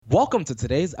Welcome to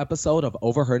today's episode of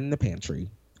Overheard in the Pantry.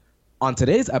 On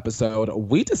today's episode,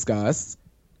 we discuss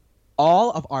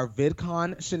all of our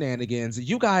VidCon shenanigans.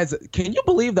 You guys, can you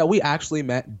believe that we actually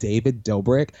met David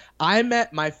Dobrik? I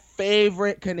met my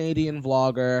favorite Canadian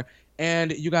vlogger.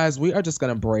 And you guys, we are just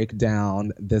going to break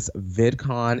down this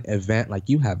VidCon event like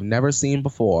you have never seen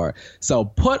before. So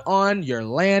put on your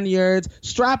lanyards,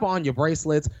 strap on your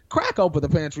bracelets, crack open the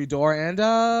pantry door, and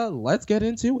let's get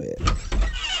into it.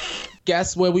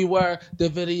 Guess where we were? The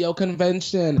video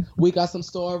convention. We got some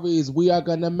stories. We are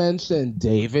going to mention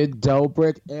David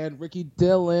Dobrik and Ricky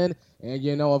Dillon. And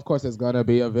you know, of course, there's going to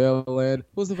be a villain.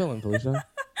 Who's the villain, Felicia?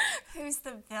 Who's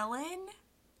the villain?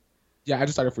 Yeah, I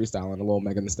just started freestyling a little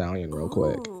Megan Thee Stallion real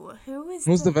quick.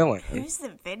 Who's the villain? Who's the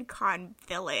VidCon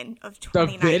villain of The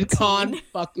 2019? VidCon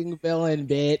fucking villain,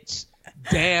 bitch.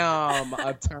 Damn,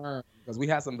 a term. Because we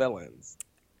had some villains.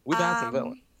 We've had some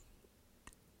villains.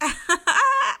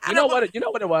 You know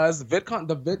what it was? This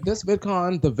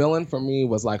VidCon, the villain for me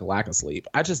was like lack of sleep.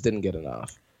 I just didn't get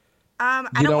enough. I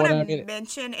don't want to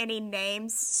mention any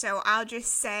names, so I'll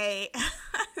just say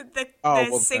the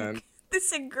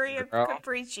Sangria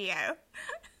Capriccio.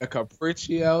 A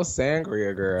Capriccio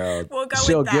Sangria girl. We'll go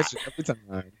She'll with that. get you every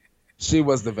time. She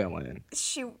was the villain.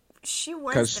 She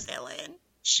was the villain.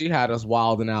 She had us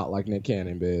wilding out like Nick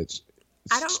Cannon, bitch.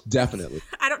 Definitely.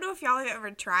 I don't know if y'all have ever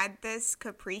tried this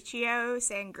Capriccio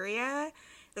Sangria.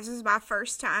 This was my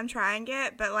first time trying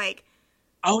it, but like,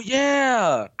 oh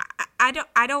yeah. I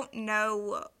don't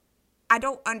know. I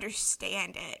don't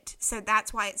understand it, so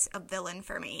that's why it's a villain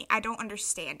for me. I don't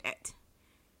understand it.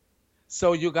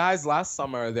 So you guys, last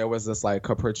summer there was this like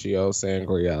Capriccio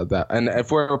Sangria that, and if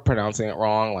we're pronouncing it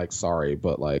wrong, like sorry,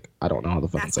 but like I don't know how to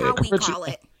fucking say it. That's how we call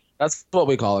it. That's what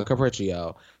we call it,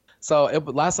 Capriccio. So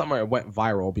last summer it went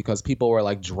viral because people were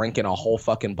like drinking a whole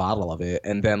fucking bottle of it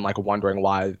and then like wondering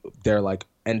why they're like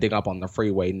ending up on the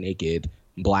freeway naked,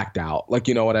 blacked out. Like,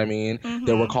 you know what I mean? Mm-hmm.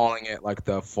 They were calling it like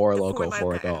the Four Loko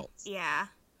for adults. Yeah.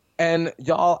 And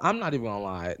y'all, I'm not even gonna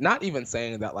lie. Not even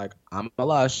saying that like I'm a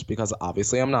lush, because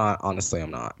obviously I'm not. Honestly,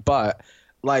 I'm not. But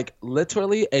like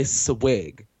literally a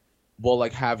swig will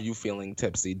like have you feeling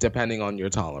tipsy depending on your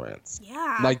tolerance.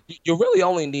 Yeah. Like you really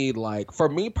only need like, for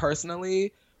me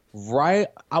personally, right,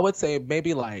 I would say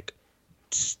maybe like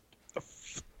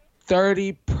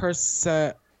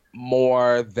 30%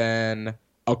 more than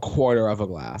a quarter of a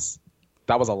glass.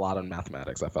 That was a lot of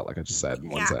mathematics. I felt like I just said in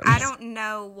one sentence. I don't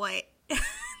know what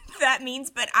that means,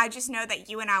 but I just know that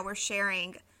you and I were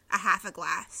sharing a half a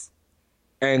glass.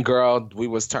 And girl, we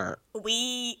was turned.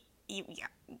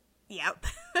 Yep.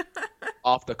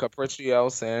 Off the Capriccio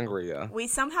Sangria. We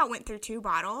somehow went through 2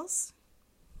 bottles.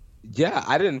 Yeah,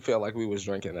 I didn't feel like we was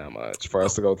drinking that much for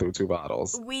us to go through 2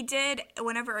 bottles. We did,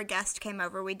 whenever a guest came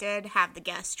over, we did have the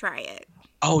guest try it.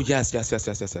 Oh, yes. So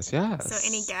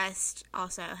any guest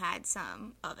also had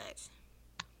some of it.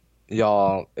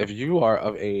 Y'all, if you are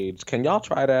of age, can y'all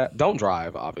try that? Don't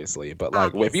drive, obviously, but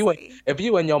like obviously. if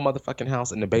you in your motherfucking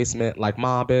house in the basement, like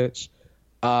Ma, bitch.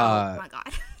 Oh my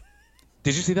god.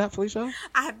 Did you see that, Felicia?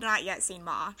 I have not yet seen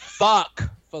Ma. Fuck,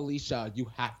 Felicia,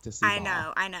 you have to see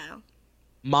Ma. I know.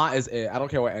 Ma is it. I don't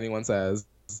care what anyone says.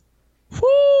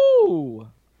 Woo!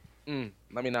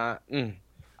 Let me not.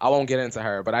 I won't get into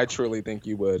her, but I truly think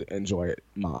you would enjoy it,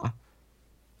 Ma.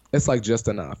 It's like just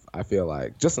enough. I feel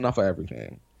like just enough for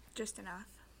everything. Just enough.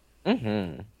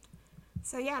 Mm-hmm.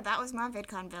 So yeah, that was my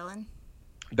VidCon villain.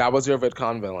 That was your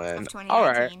VidCon villain. Of 2019, all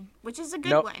right, which is a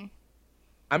good one.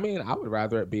 I mean, I would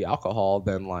rather it be alcohol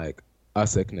than like a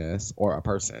sickness or a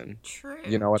person. True.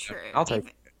 You know what? True. I'll take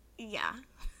it. Yeah.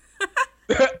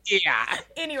 Yeah.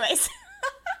 Anyways.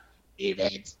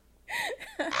 Even.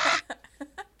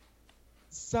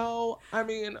 So, I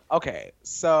mean, okay.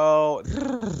 So,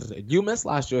 you missed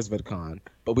last year's VidCon,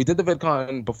 but we did the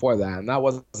VidCon before that, and that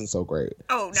wasn't so great.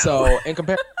 Oh, no. So, in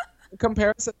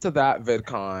comparison to that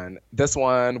VidCon, this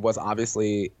one was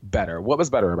obviously better. What was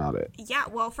better about it? Yeah,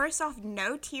 well, first off,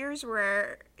 no tears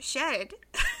were shed.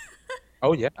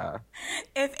 Oh, yeah.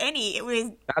 If any, it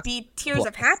would be tears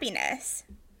of happiness.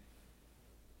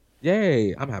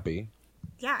 Yay, I'm happy.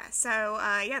 Yeah, so,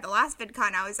 the last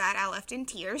VidCon I was at, I left in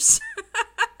tears.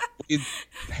 We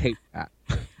hate that.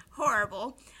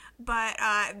 Horrible. But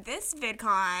this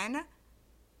VidCon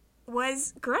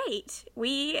was great.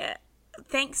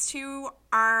 Thanks to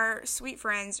our sweet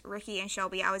friends, Ricky and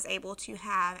Shelby, I was able to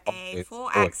have a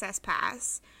full access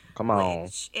pass. Come on.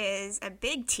 Which is a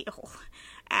big deal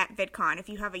at VidCon. If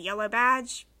you have a yellow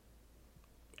badge,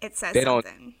 it says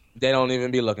something. They don't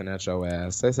even be looking at your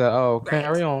ass. They say, oh,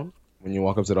 carry on. When you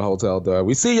walk up to the hotel door,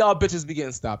 we see y'all bitches be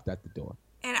getting stopped at the door.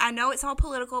 And I know it's all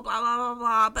political, blah, blah, blah,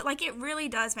 blah, but, like, it really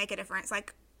does make a difference.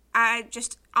 Like, That's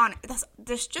just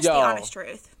the honest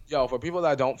truth. Yo, for people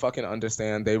that don't fucking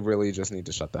understand, they really just need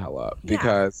to shut the hell up.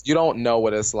 Because you don't know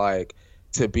what it's like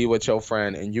to be with your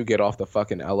friend and you get off the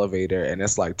fucking elevator and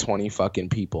it's like 20 fucking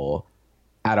people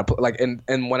at a like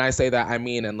and when I say that I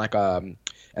mean in like a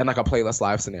Playlist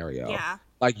Live scenario. Yeah.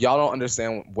 Like y'all don't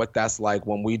understand what that's like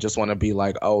when we just want to be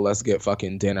like, oh, let's get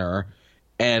fucking dinner,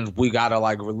 and we gotta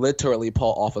like literally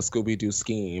pull off a Scooby-Doo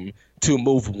scheme to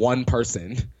move one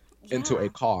person into a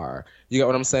car. You get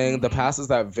what I'm saying? The passes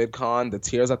that VidCon, the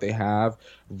tiers that they have,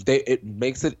 it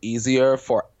makes it easier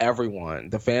for everyone.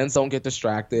 The fans don't get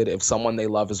distracted if someone they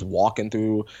love is walking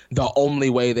through the only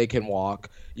way they can walk.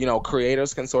 You know,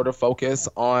 creators can sort of focus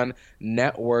on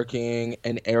networking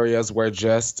in areas where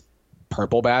just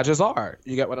purple badges are.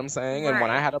 You get what I'm saying? Right. And when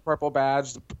I had a purple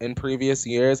badge in previous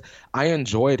years, I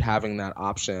enjoyed having that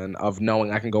option of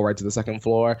knowing I can go right to the second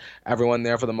floor. Everyone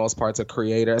there for the most part's a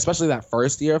creator, especially that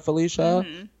first year, Felicia,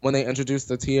 when they introduced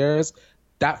the tiers.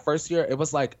 That first year, it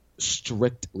was like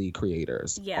strictly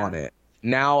creators on it.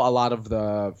 Now, a lot of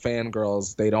the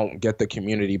fangirls, they don't get the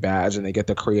community badge and they get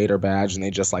the creator badge and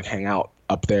they just like hang out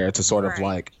up there to sort of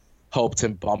like hope to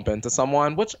bump into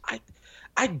someone, which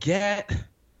I get.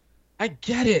 I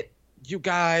get it, you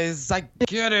guys. I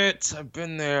get it. I've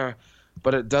been there.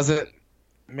 But it doesn't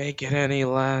make it any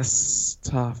less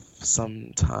tough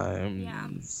sometimes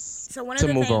So one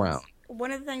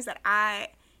of the things that I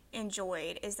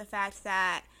enjoyed is the fact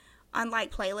that,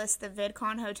 unlike Playlist, the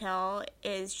VidCon hotel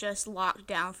is just locked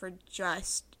down for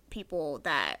just people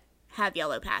that have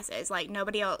yellow passes. Like,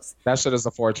 nobody else. That shit is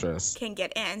a fortress. Can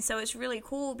get in. So it's really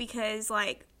cool because,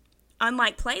 like,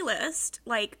 unlike Playlist,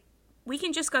 like, we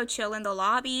can just go chill in the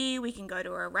lobby. We can go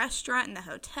to a restaurant in the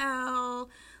hotel.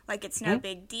 Like, it's no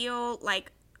big deal.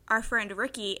 Like, our friend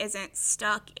Ricky isn't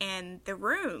stuck in the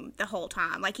room the whole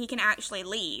time. Like, he can actually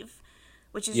leave,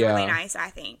 which is really nice, I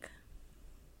think.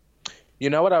 You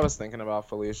know what I was thinking about,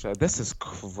 Felicia? This is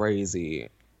crazy.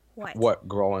 What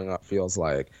growing up feels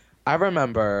like. I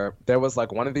remember there was,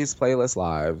 like, one of these Playlist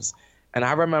Lives, and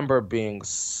I remember being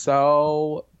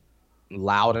so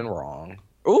loud and wrong.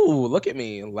 Ooh, look at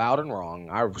me, loud and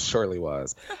wrong. I surely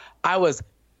was. I was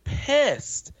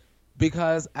pissed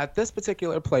because at this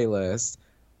particular playlist,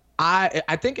 I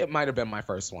think it might have been my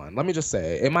first one. Let me just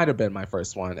say, it might have been my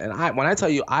first one. And when I tell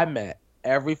you, I met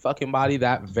every fucking body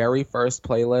that very first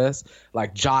playlist,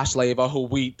 like Josh Leva, who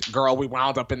we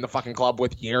wound up in the fucking club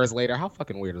with years later. How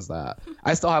fucking weird is that?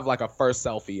 I still have like a first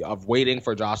selfie of waiting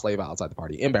for Josh Leva outside the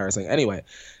party. Embarrassing. Anyway,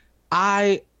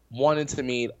 I wanted to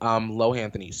meet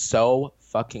Lohanthony so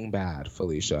fucking bad,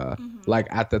 Felicia. Like,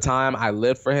 at the time, I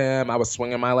lived for him. I was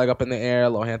swinging my leg up in the air.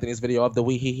 Lohanthony's video of the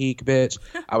wee hee heek bitch.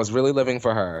 I was really living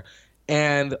for her.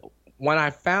 And when I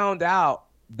found out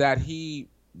that he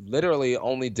literally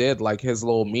only did like his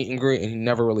little meet and greet and he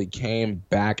never really came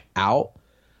back out,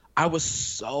 I was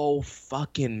so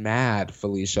fucking mad,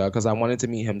 Felicia, because I wanted to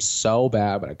meet him so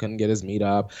bad, but I couldn't get his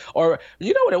meetup. Or,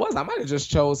 you know what it was? I might have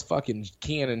just chose fucking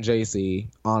Kian and JC,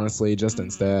 honestly, just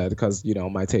instead, because, you know,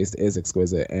 my taste is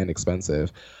exquisite and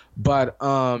expensive. But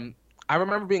I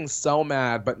remember being so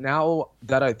mad, but now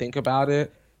that I think about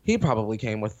it, he probably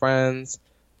came with friends.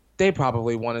 They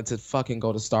probably wanted to fucking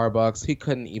go to Starbucks. He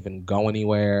couldn't even go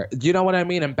anywhere. You know what I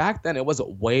mean? And back then, it was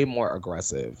way more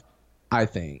aggressive, I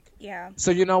think. Yeah. So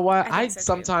you know what? I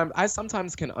so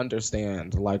sometimes can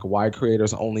understand like why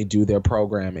creators only do their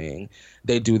programming,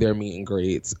 they do their meet and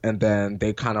greets, and then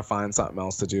they kind of find something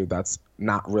else to do that's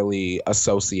not really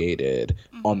associated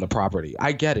on the property.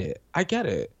 I get it.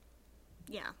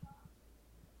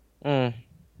 Yeah.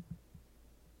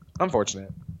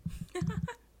 Unfortunate.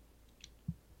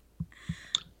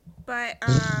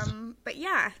 But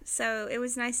yeah, so it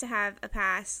was nice to have a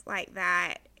pass like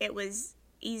that. It was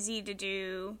easy to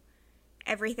do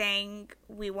everything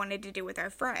we wanted to do with our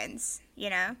friends, you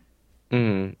know?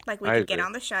 Like, we could get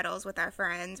on the shuttles with our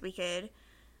friends. We could,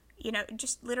 you know,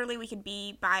 just literally we could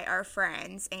be by our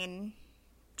friends and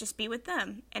just be with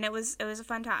them. And it was a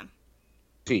fun time.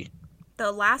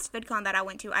 The last VidCon that I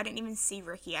went to, I didn't even see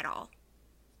Ricky at all.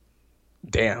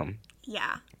 Damn.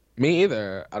 Yeah. Me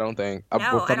either, I don't think. No,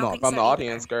 I don't think so from the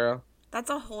audience, girl.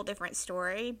 That's a whole different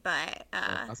story, but...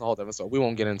 that's a whole different story. We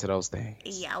won't get into those things.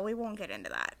 Yeah, we won't get into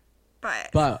that.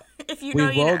 But if you know,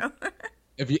 you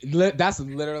know. That's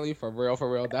literally for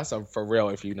real. That's a for real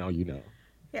if you know, you know.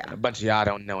 Yeah. And a bunch of y'all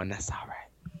don't know, and that's all right.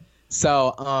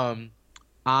 So,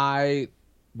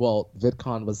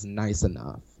 VidCon was nice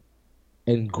enough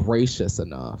and gracious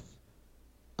enough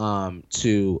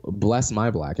to bless my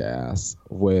black ass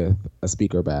with a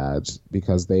speaker badge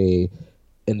because they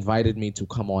invited me to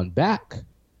come on back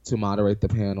to moderate the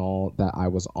panel that I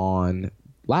was on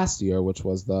last year, which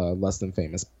was the Less Than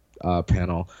Famous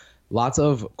panel. Lots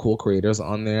of cool creators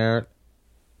on there.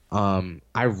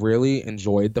 I really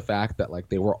enjoyed the fact that like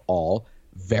they were all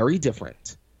very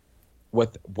different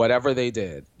with whatever they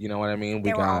did. You know what I mean?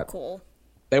 They were all cool.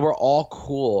 They were all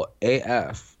cool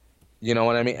AF. You know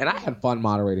what I mean? And I had fun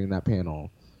moderating that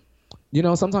panel. You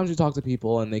know, sometimes you talk to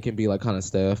people and they can be like kind of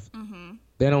stiff. Mm-hmm.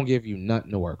 They don't give you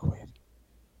nothing to work with.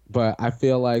 But I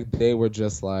feel like they were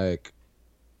just like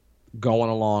going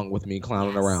along with me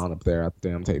clowning around up there at the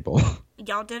damn table.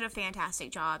 Y'all did a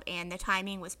fantastic job, and the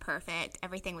timing was perfect.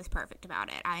 Everything was perfect about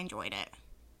it. I enjoyed it.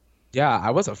 Yeah,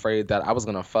 I was afraid that I was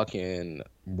gonna fucking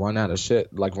run out of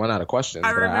questions.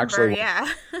 I remember, yeah.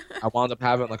 I wound up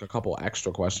having like a couple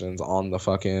extra questions on the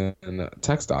fucking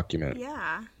text document.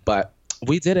 Yeah. But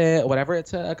we did it. Whatever it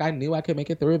took, I knew I could make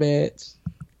it through, bitch.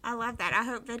 I love that. I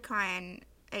hope VidCon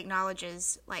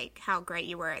acknowledges like how great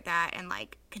you were at that and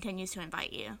like continues to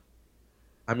invite you.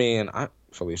 I mean,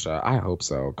 Felicia, I hope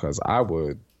so, because I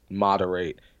would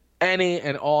moderate any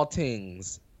and all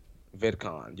things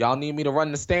VidCon. Y'all need me to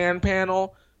run the stand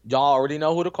panel? Y'all already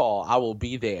know who to call. I will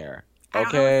be there. Okay? I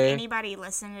don't know if anybody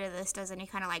listening to this does any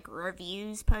kind of like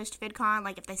reviews post VidCon,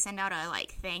 like if they send out a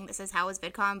like thing that says how was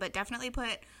VidCon, but definitely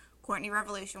put Courtney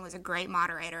Revolution was a great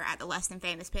moderator at the Less Than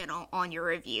Famous panel on your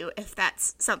review if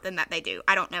that's something that they do.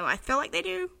 I don't know. I feel like they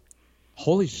do.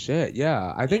 Holy shit,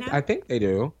 yeah. I think they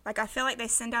do. Like, I feel like they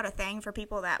send out a thing for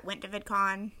people that went to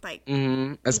VidCon, like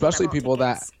especially people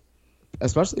that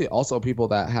especially also people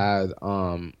that had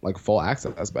like full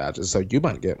access badges. So you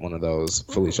might get one of those,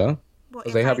 Felicia. Well,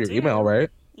 because they have your email, right?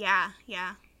 Yeah.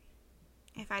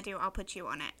 If I do, I'll put you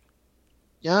on it.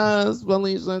 Yes,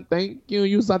 Felicia, thank you.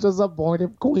 You're such a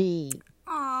supportive queen.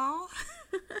 Aww.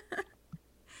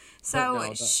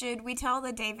 So, should we tell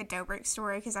the David Dobrik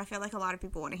story? Because I feel like a lot of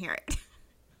people want to hear it.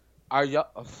 Are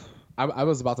y'all... I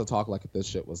was about to talk like if this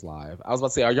shit was live. I was about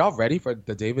to say, are y'all ready for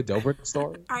the David Dobrik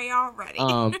story? Are y'all ready?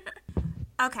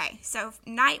 Okay, so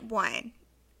night one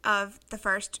of the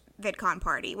first VidCon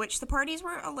party, which the parties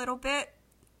were a little bit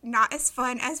not as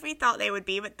fun as we thought they would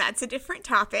be, but that's a different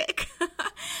topic.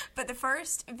 But the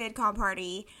first VidCon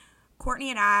party, Courtney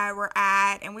and I were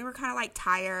at, and we were kind of like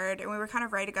tired, and we were kind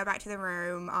of ready to go back to the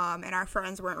room, and our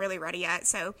friends weren't really ready yet,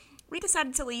 so we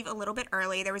decided to leave a little bit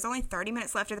early. There was only 30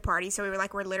 minutes left of the party, so we were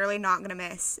like, we're literally not going to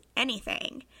miss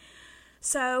anything.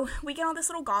 So we get on this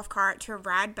little golf cart to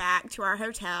ride back to our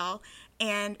hotel,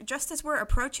 and just as we're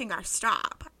approaching our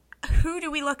stop, who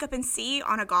do we look up and see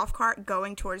on a golf cart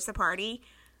going towards the party?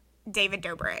 David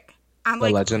Dobrik. I'm the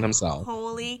legend himself.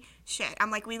 Holy shit.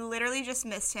 I'm like, we literally just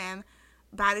missed him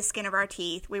by the skin of our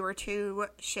teeth. We were two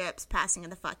ships passing in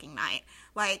the fucking night.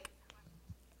 Like,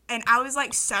 and I was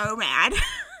like so mad.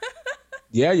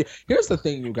 Yeah. Here's the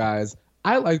thing, you guys.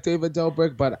 I like David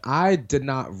Dobrik, but I did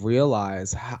not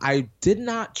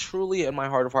truly in my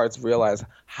heart of hearts realize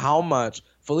how much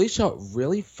Felicia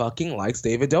really fucking likes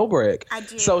David Dobrik. I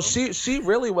do. So she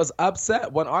really was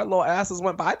upset when our little asses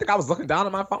went by. I think I was looking down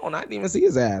at my phone. I didn't even see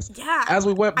his ass. Yeah. As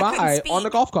we went by on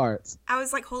the golf carts. I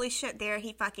was like, holy shit, there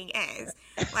he fucking is.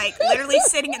 Like, literally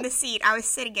sitting in the seat I was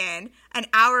sitting in an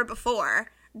hour before,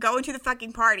 going to the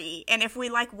fucking party, and if we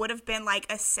like would have been like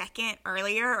a second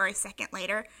earlier or a second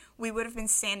later, we would have been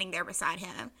standing there beside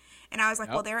him. And I was like,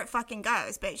 well, there it fucking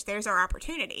goes, bitch. There's our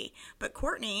opportunity. But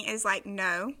Courtney is like,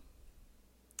 no,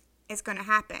 it's going to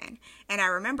happen. And I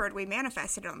remembered we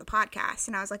manifested it on the podcast,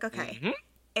 and I was like, okay,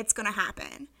 it's going to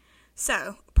happen.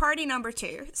 So, party number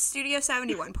 2, Studio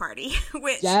 71 party,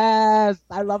 which... Yes,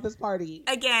 I love this party.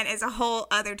 Again, is a whole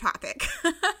other topic.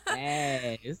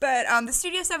 Yes. But the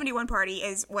Studio 71 party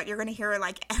is what you're going to hear,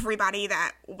 like, everybody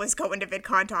that was going to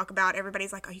VidCon talk about.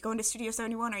 Everybody's like, are you going to Studio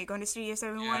 71? Are you going to Studio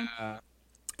 71? Yeah.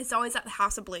 It's always at the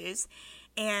House of Blues.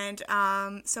 And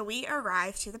so we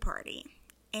arrive to the party,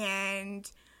 and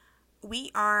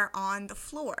we are on the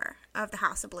floor of the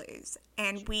House of Blues.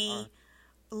 And we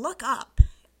look up.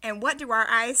 And what do our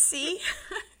eyes see?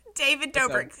 David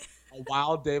Dobrik. A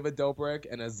wild David Dobrik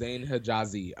and a Zayn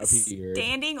Hijazi appeared.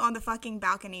 Standing on the fucking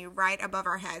balcony right above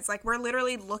our heads. Like, we're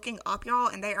literally looking up, y'all,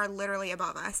 and they are literally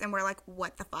above us. And we're like,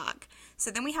 what the fuck? So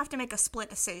then we have to make a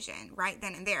split decision right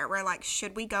then and there. We're like,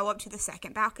 should we go up to the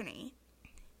second balcony?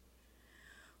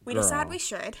 We decide we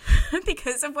should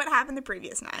because of what happened the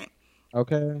previous night.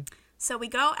 Okay. So we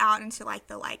go out into, like,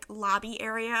 the, like, lobby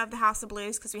area of the House of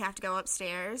Blues because we have to go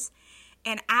upstairs.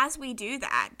 And as we do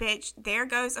that, bitch, there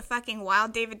goes a fucking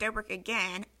wild David Dobrik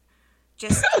again,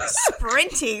 just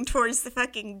sprinting towards the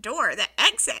fucking door, the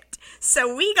exit.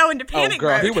 So we go into panic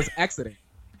mode. He was exiting.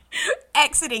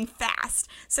 exiting fast.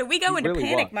 So we go He into really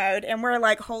panic was. mode and we're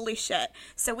like, holy shit.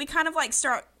 So we kind of like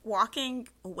start walking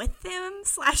with them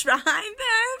 / behind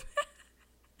them.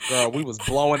 Girl, we was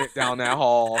blowing it down that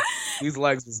hall. These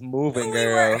legs was moving, We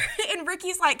girl. were, and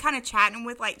Ricky's like kind of chatting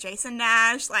with like Jason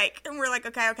Nash, like, and we're like,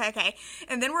 okay.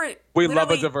 And then we're We love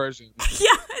a literally- diversion. Yeah,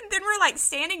 and then we're like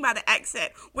standing by the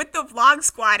exit with the vlog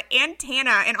squad and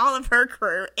Tana and all of her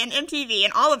crew and MTV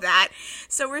and all of that.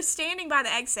 So we're standing by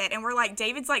the exit and we're like,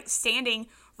 David's like standing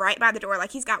right by the door,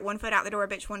 like he's got 1 foot out the door,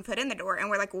 bitch, 1 foot in the door,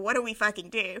 and we're like, what do we fucking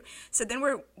do? So then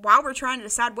while we're trying to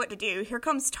decide what to do, here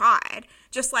comes Todd,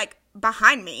 just like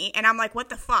behind me, and I'm like, what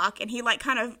the fuck? And he like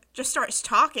kind of just starts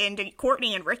talking to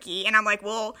Courtney and Ricky, and I'm like,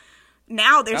 well,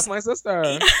 now there's That's my sister.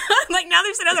 like now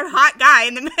there's another hot guy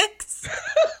in the mix.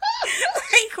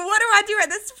 Like, what do I do at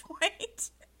this point?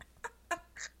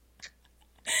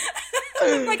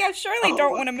 Like, I surely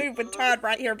don't want to move with Todd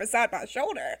right here beside my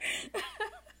shoulder.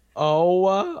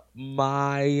 Oh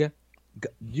my,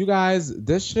 you guys,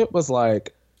 this shit was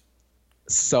like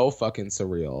so fucking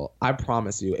surreal. I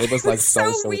promise you, it was like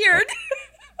so weird.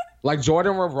 Like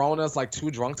Jordan Rorona's like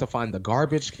too drunk to find the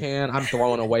garbage can. I'm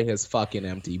throwing away his fucking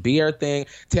empty beer thing.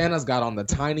 Tana's got on the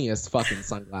tiniest fucking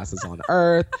sunglasses on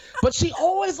earth, but she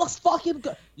always looks fucking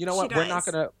good. You know what? She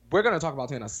does. We're gonna talk about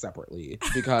Tana separately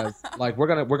because like we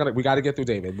got to get through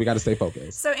David. We got to stay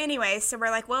focused. So anyway, so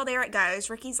we're like, well, there it goes.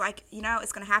 Ricky's like,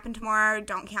 it's going to happen tomorrow.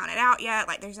 Don't count it out yet.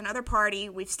 Like, there's another party.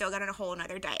 We've still got a whole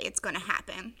another day. It's going to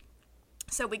happen.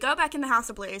 So we go back in the House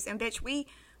of Blues, and bitch, we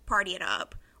party it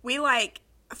up. We like,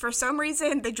 for some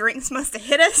reason, the drinks must have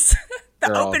hit us. The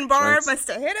Girl, open bar drinks. must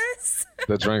have hit us.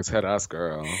 The drinks hit us,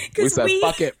 girl. 'Cause We said, we-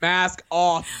 fuck it, mask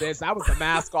off, bitch. That was the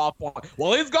mask off one.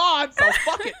 Well, he's gone, so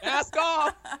fuck it, mask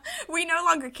off. We no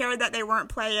longer cared that they weren't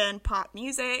playing pop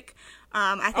music.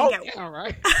 I Oh, think yeah,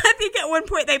 right. I think at one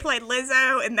point they played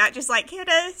Lizzo, and that just like hit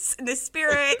us in the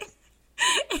spirit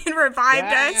and revived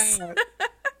us. Yes.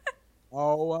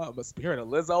 Oh, the spirit of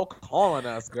Lizzo calling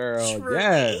us, girl. Truly.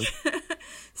 Yes.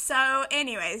 So,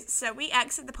 anyways, so we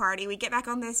exit the party. We get back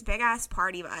on this big ass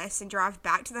party bus and drive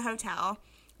back to the hotel,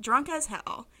 drunk as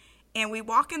hell. And we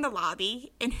walk in the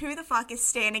lobby, and who the fuck is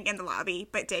standing in the lobby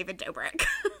but David Dobrik?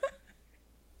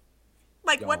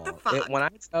 Like, what the Y'all, fuck?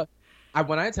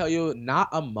 when I tell you, not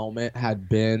a moment had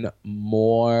been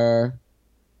more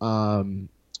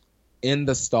in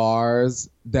the stars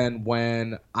than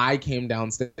when I came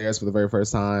downstairs for the very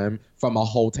first time from a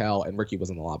hotel and Ricky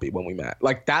was in the lobby when we met.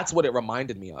 Like, that's what it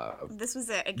reminded me of. This was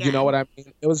it again. You know what I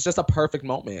mean? It was just a perfect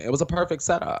moment. It was a perfect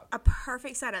setup. A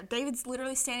perfect setup. David's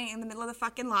literally standing in the middle of the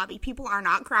fucking lobby. People are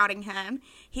not crowding him.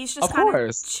 He's just Of kind of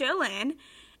course. chilling.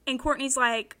 And Courtney's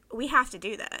like, we have to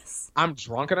do this. I'm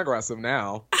drunk and aggressive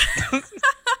now.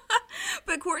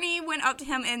 But Courtney went up to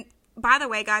him, and by the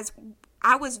way, guys,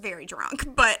 I was very drunk,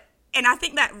 and I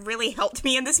think that really helped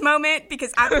me in this moment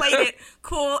because I played it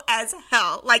cool as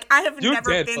hell. Like, I have You never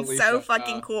did, been Felicia. so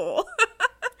fucking cool.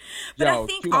 But Yo, I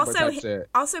think cucumber type shit.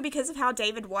 also because of how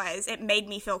David was, it made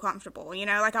me feel comfortable,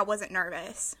 like I wasn't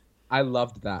nervous. I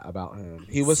loved that about him.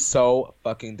 He was so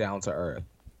fucking down to earth.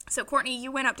 So, Courtney,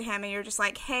 you went up to him and you're just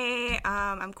like, hey,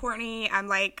 I'm Courtney. I'm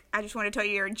like, I just want to tell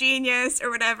you you're a genius or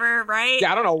whatever, right?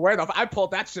 Yeah, I don't know where I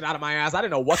pulled that shit out of my ass. I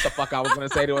didn't know what the fuck I was going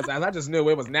to say to his ass. I just knew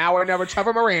it was now or never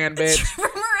Trevor Moran, bitch.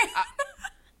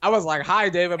 I was like, hi,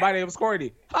 David. My name's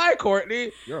Courtney. Hi,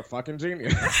 Courtney. You're a fucking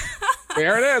genius.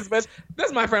 There it is, bitch. This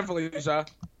is my friend Felicia.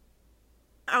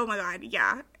 Oh my god,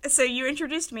 yeah. So you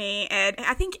introduced me, and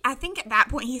I think at that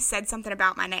point he said something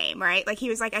about my name, right? Like, he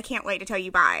was like, I can't wait to tell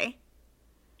you bye.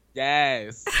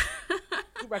 Yes.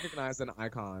 You recognized an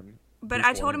icon. But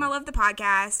I told him I love the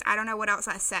podcast. I don't know what else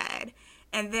I said.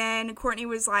 And then Courtney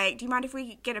was like, do you mind if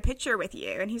we get a picture with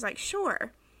you? And he's like,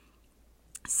 sure.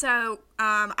 So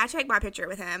I take my picture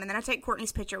with him, and then I take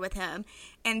Courtney's picture with him.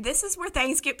 And this is where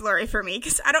things get blurry for me,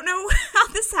 because I don't know how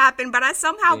this happened, but I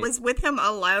somehow was with him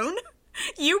alone.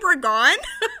 You were gone.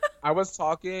 I was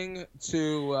talking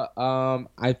to,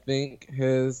 I think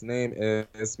his name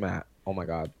is Matt. Oh my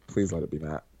God. Please let it be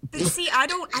Matt. But see, I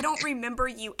don't remember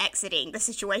you exiting the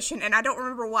situation, and I don't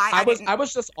remember why I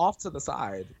was just off to the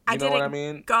side. You know what I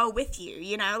mean? Go with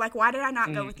you, Like, why did I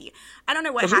not go with you? I don't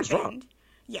know what 'Cause you was happened. drunk.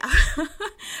 Yeah.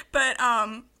 But,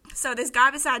 so this guy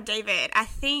beside David, I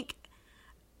think,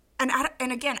 and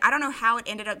again, I don't know how it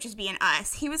ended up just being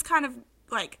us. He was kind of,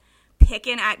 like,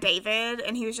 picking at David,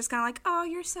 and he was just kind of like, oh,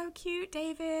 you're so cute,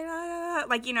 David.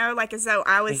 Like, like as though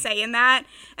I was saying that.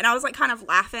 And I was, like, kind of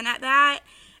laughing at that.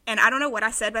 And I don't know what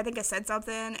I said, but I think I said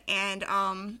something.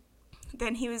 And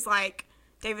then he was like,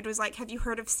 David was like, have you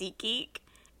heard of SeatGeek?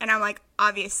 And I'm like,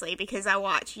 obviously, because I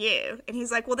watch you. And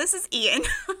he's like, well, this is Ian.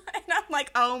 And I'm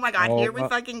like, oh my god, here we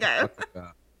fucking go.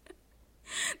 God.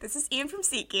 This is Ian from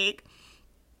SeatGeek.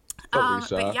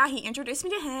 Felicia. But yeah, he introduced me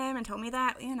to him and told me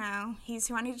that, he's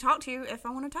who I need to talk to if I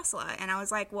want a Tesla. And I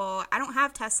was like, well, I don't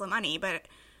have Tesla money, but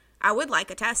I would like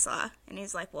a Tesla. And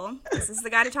he's like, well, this is the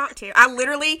guy to talk to. I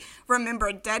literally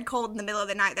remember dead cold in the middle of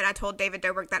the night that I told David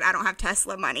Dobrik that I don't have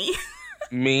Tesla money.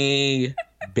 Me,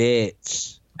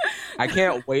 bitch. I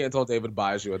can't wait until David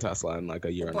buys you a Tesla in like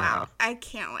a year and a half. Wow, I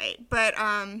can't wait. But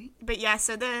yeah,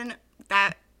 so then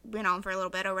that went on for a little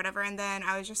bit or whatever, and then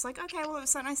I was just like, okay, well, it was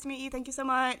so nice to meet you. Thank you so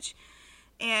much.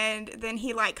 And then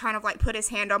he like kind of like put his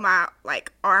hand on my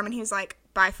like arm, and he was like,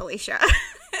 bye, Felicia.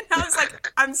 And I was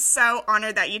like, I'm so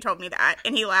honored that you told me that.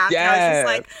 And he laughed. Yes. And I was just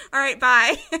like, all right,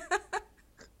 bye.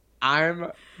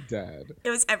 I'm dead. It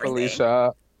was everything.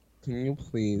 Felicia, can you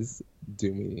please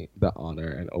do me the honor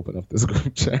and open up this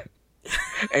group chat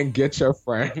and get your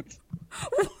friend?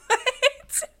 What?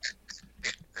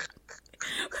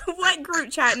 What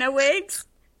group chat? No wigs?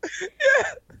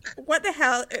 Yeah. What the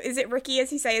hell? Is it Ricky? Is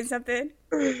he saying something?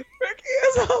 Ricky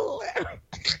is hilarious.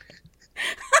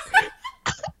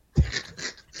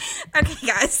 Okay,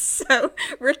 guys. So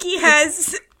Ricky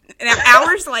has now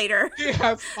hours later. He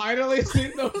has finally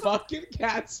seen the fucking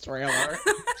Cats trailer.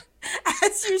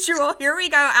 As usual, here we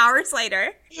go. Hours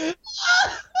later. He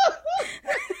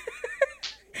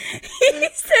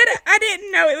said, I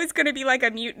didn't know it was going to be like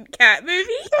a mutant cat movie.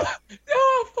 No,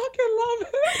 I fucking love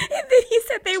it. And then he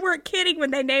said they weren't kidding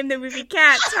when they named the movie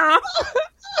Cats, huh?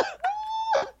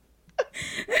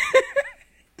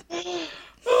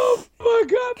 Oh my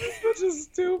god, this bitch is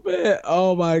stupid.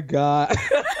 Oh my god.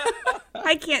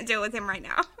 I can't deal with him right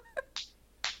now.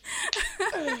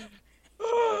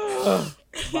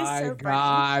 My so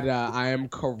god, I am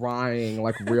crying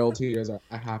like real tears. I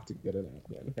have to get it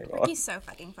out. He's so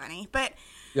fucking funny. But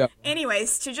yeah.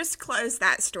 Anyways, to just close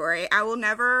that story, I will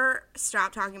never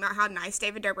stop talking about how nice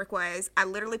David Dobrik was. I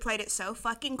literally played it so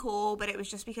fucking cool, but it was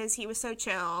just because he was so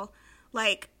chill.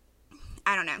 Like,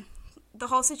 I don't know. The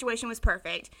whole situation was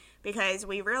perfect because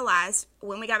we realized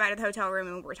when we got back to the hotel room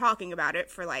and we were talking about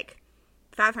it for like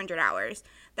 500 hours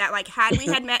that like had we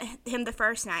had met him the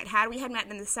first night, had we had met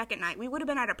him the second night, we would have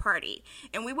been at a party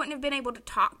and we wouldn't have been able to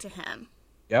talk to him.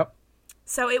 Yep.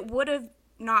 So it would have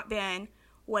not been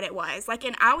what it was. Like,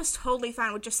 and I was totally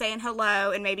fine with just saying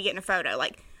hello and maybe getting a photo.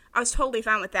 Like, I was totally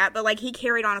fine with that, but like he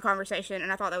carried on a conversation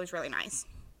and I thought that was really nice.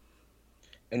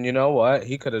 And you know what?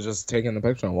 He could have just taken the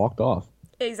picture and walked off.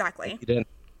 Exactly. He didn't.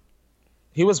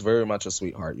 He was very much a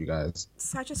sweetheart, you guys.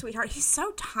 Such a sweetheart. He's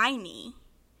so tiny.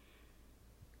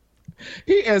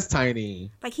 He is tiny.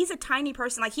 Like, he's a tiny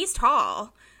person. Like, he's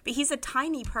tall, but he's a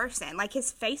tiny person. Like,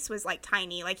 his face was, like,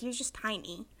 tiny. Like, he was just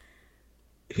tiny.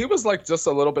 He was, like, just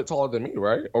a little bit taller than me,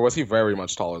 right? Or was he very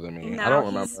much taller than me? No, I don't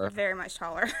remember. He's very much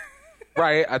taller.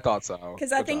 Right? I thought so.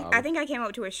 Because I think I came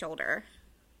up to his shoulder.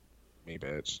 Me,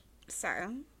 bitch.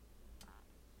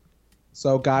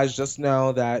 So, guys, just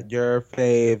know that your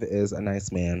fave is a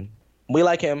nice man. We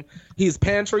like him. He's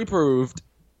pantry-proofed.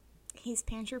 He's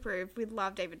pantry-proof. We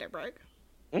love David Dobrik.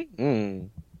 Mm-hmm.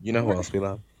 You know who else we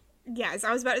love? Yes,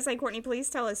 I was about to say, Courtney, please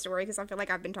tell a story because I feel like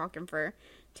I've been talking for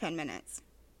 10 minutes.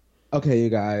 Okay, you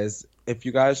guys. If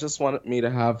you guys just want me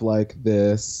to have, like,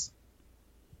 this,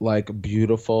 like,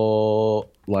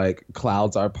 beautiful, like,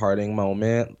 clouds are parting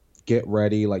moment, get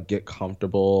ready, like, get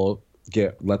comfortable.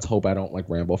 Let's hope I don't, like,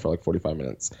 ramble for, like, 45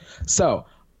 minutes. So,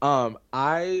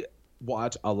 I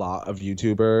watch a lot of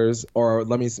YouTubers, or I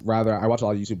watch a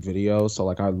lot of YouTube videos. So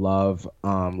like I love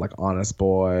like Honest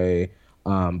Boy,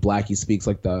 Blackie Speaks,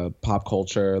 like the pop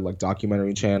culture, like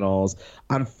documentary channels.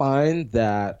 I'm fine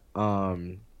that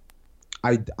I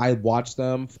watch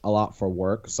them a lot for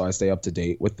work, so I stay up to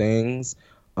date with things.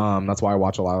 That's why I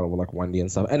watch a lot of like Wendy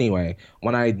and stuff. Anyway,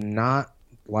 when I'm not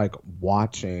like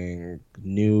watching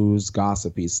news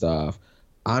gossipy stuff,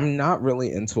 I'm not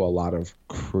really into a lot of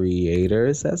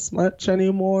creators as much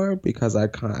anymore because I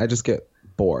just get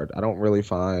bored. I don't really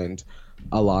find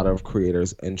a lot of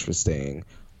creators interesting.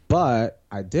 But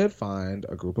I did find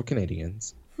a group of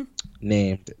Canadians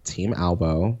named Team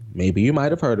Albo. Maybe you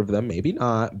might have heard of them, maybe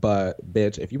not, but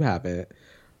bitch, if you haven't.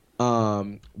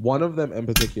 One of them in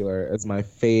particular is my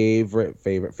favorite,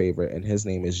 and his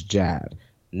name is Jad.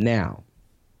 Now,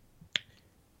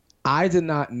 I did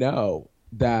not know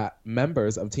that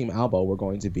members of Team Albo were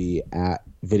going to be at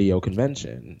Video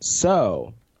Convention.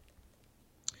 So,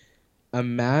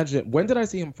 imagine, when did I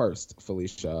see him first,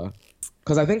 Felicia?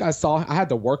 Because I think I had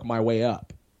to work my way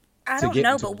up. I don't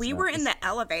know, but we were in the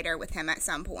elevator with him at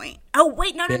some point. Oh,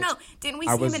 wait, no. Didn't we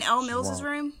see him in Elle Mills'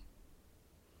 room?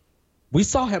 We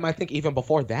saw him, I think, even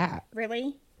before that.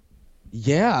 Really?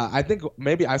 Yeah, I think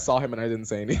maybe I saw him and I didn't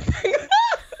say anything.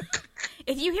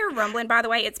 If you hear rumbling, by the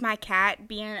way, it's my cat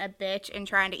being a bitch and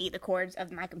trying to eat the cords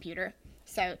of my computer.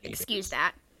 So excuse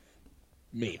that.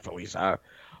 Me, Felicia.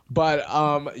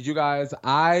 But you guys,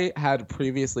 I had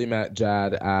previously met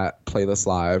Jad at Playlist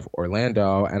Live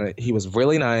Orlando, and he was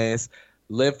really nice.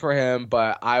 Lived for him,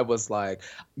 but I was like,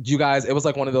 you guys, it was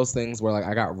like one of those things where like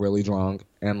I got really drunk,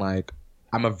 and like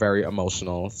I'm a very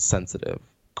emotional, sensitive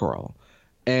girl.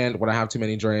 And when I have too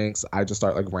many drinks, I just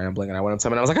start like rambling. And I went up to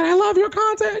him and I was like, I love your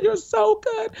content. You're so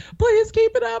good. Please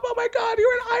keep it up. Oh my God,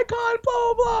 you're an icon,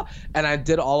 blah, blah, blah. And I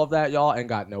did all of that, y'all, and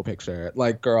got no picture.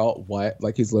 Like, girl, what?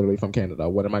 Like, he's literally from Canada.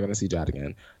 When am I going to see Jad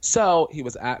again? So he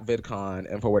was at VidCon.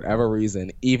 And for whatever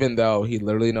reason, even though he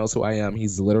literally knows who I am,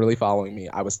 he's literally following me.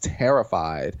 I was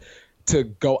terrified to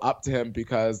go up to him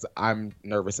because I'm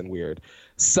nervous and weird.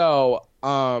 So,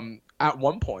 at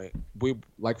one point, we,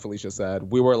 like Felicia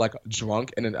said, we were like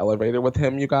drunk in an elevator with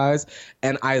him, you guys.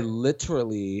 And I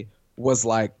literally was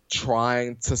like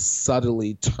trying to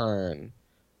subtly turn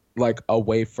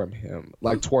away from him,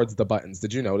 like towards the buttons.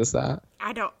 Did you notice that?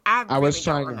 I was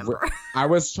trying. I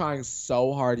was trying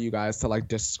so hard, you guys, to like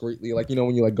discreetly, like, you know,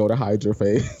 when you like go to hide your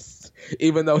face,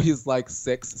 even though he's like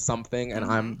 6 something and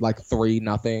I'm like 3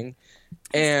 nothing.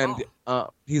 And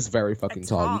he's very fucking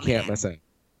tall. You can't miss him.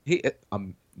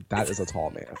 That is a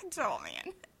tall man. Tall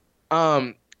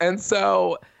man. And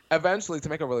so eventually, to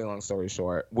make a really long story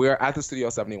short, we're at the Studio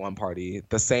 71 party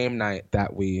the same night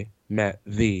that we met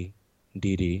the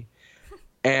DD.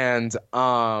 And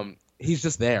he's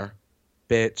just there,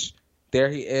 bitch. There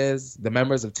he is, the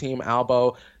members of Team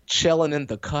Albo chilling in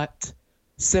the cut,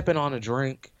 sipping on a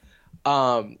drink.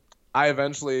 I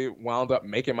eventually wound up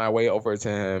making my way over to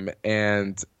him,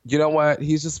 and you know what?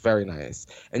 He's just very nice.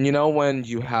 And you know when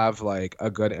you have like a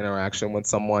good interaction with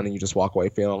someone and you just walk away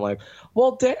feeling like,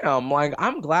 well, damn, like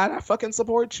I'm glad I fucking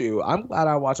support you. I'm glad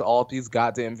I watch all these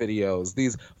goddamn videos,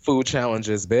 these food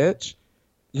challenges, bitch.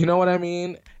 You know what I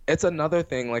mean? It's another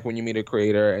thing like when you meet a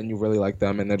creator and you really like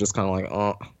them and they're just kind of like,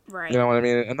 oh, right. You know what I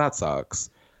mean? And that sucks.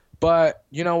 But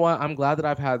you know what? I'm glad that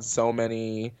I've had so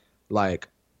many like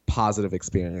positive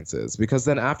experiences, because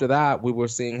then after that we were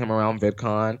seeing him around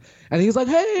VidCon and he's like,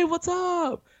 hey, what's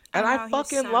up? And I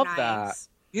fucking love that.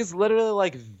 He's literally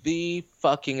like the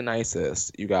fucking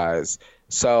nicest, you guys.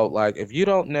 So like if you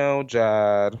don't know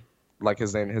Jad, like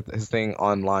his name, his thing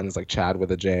online is like Chad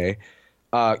with a J.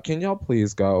 Can y'all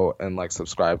please go and like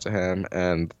subscribe to him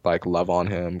and like love on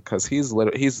him, because he's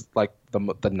like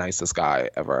the nicest guy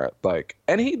ever. Like,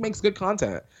 and he makes good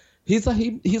content. He's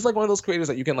like one of those creators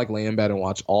that you can like lay in bed and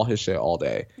watch all his shit all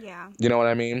day. Yeah. You know what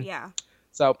I mean? Yeah.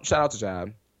 So shout out to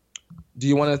Jad. Do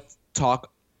you want to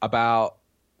talk about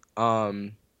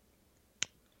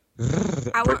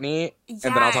Brittany, and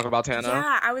then I'll talk about Tana?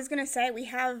 Yeah, I was gonna say we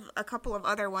have a couple of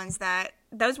other ones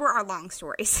those were our long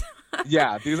stories.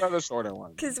 Yeah, these are the shorter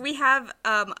ones. Because we have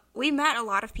we met a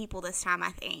lot of people this time,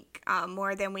 I think,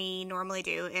 more than we normally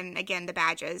do, and again, the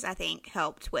badges I think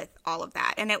helped with all of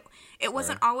that. And it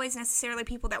wasn't always necessarily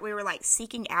people that we were like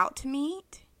seeking out to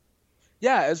meet.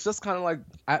 Yeah, it's just kind of like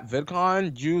at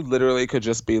VidCon, you literally could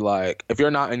just be like, if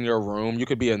you're not in your room, you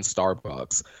could be in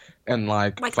Starbucks and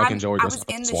like fucking Joey. I was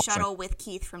in the shuttle with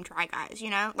Keith from Try Guys, you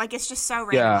know? Like, it's just so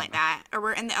random like that. Or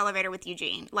we're in the elevator with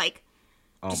Eugene. Like,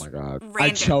 oh my God. Random. I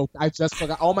choked. I just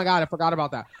forgot. Oh my God, I forgot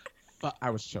about that. I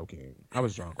was choking. I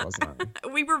was drunk, wasn't I?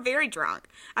 We were very drunk.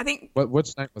 I think.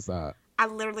 Which night was that? I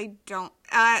literally don't.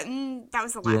 That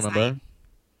was the last night.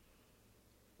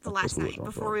 The last night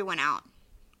before we went out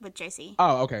with JC.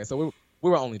 Oh, okay. So we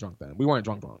were only drunk then. We weren't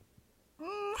drunk.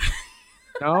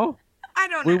 No? I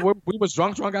don't know. We was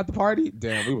drunk at the party?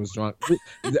 Damn, we was drunk.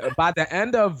 By the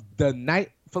end of the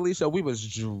night, Felicia, we was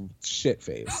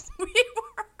shit-faced.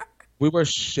 We were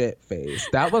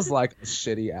shit-faced. That was like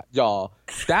shitty. Y'all,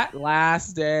 that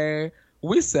last day,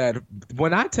 we said,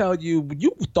 when I tell you, we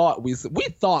thought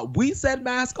we said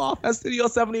mask off at Studio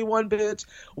 71, bitch.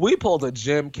 We pulled a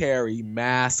Jim Carrey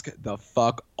mask the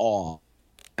fuck off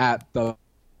at the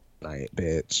night,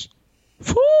 bitch.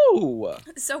 Whew.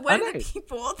 So one of the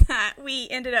people that we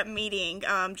ended up meeting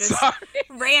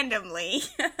randomly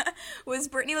was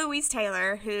Brittany Louise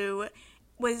Taylor, who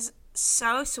was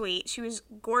so sweet. She was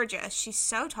gorgeous. She's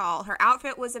so tall. Her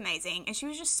outfit was amazing, and she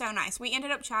was just so nice. We ended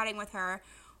up chatting with her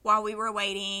while we were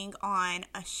waiting on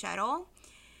a shuttle,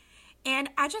 and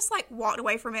I just like walked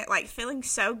away from it like feeling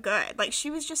so good. Like,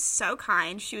 she was just so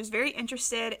kind. She was very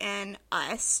interested in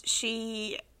us.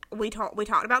 We talked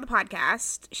about the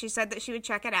podcast. She said that she would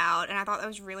check it out, and I thought that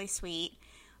was really sweet.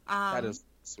 That is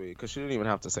sweet, because she didn't even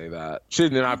have to say that. She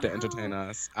didn't have to entertain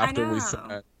us after we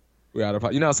said We had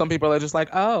a, some people are just like,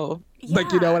 oh,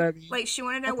 like, you know what Yeah. I mean? Like, she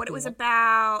wanted to know That's what it was cool.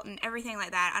 about and everything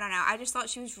like that. I don't know. I just thought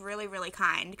she was really, really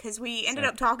kind because we ended Same.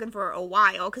 up talking for a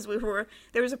while because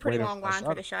there was a pretty Waiting for long that line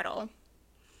for the shuttle. shuttle.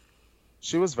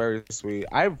 She was very sweet.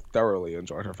 I thoroughly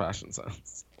enjoyed her fashion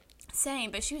sense.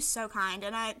 Same, but she was so kind.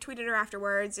 And I tweeted her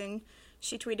afterwards and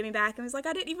she tweeted me back and was like,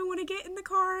 I didn't even want to get in the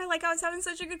car. Like, I was having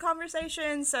such a good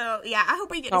conversation. So, yeah, I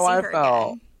hope we get to How see I her felt.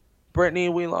 again. Brittany,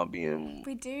 we love you.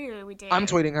 We do. We do. I'm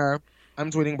tweeting her. I'm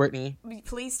tweeting Brittany.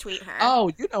 Please tweet her. Oh,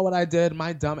 you know what I did?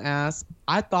 My dumb ass.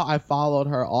 I thought I followed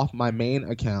her off my main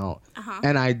account, Uh-huh.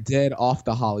 and I did off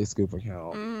the Holly Scoop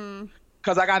account. Mm,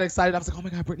 Because I got excited. I was like, oh my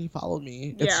God, Brittany followed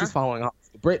me. Yeah. She's following Holly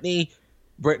Scoop. Brittany,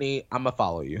 I'm going to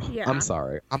follow you. Yeah. I'm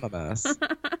sorry. I'm a mess.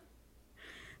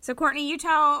 So, Courtney, you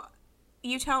tell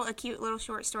a cute little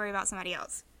short story about somebody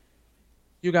else.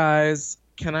 You guys,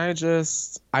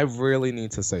 I really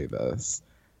need to say this.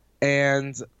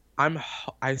 And I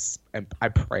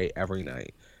pray every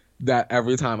night that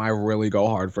every time I really go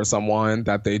hard for someone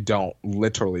that they don't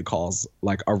literally cause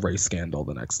like a race scandal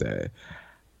the next day.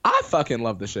 I fucking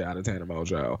love the shit out of Tana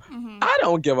Mojo. Mm-hmm. I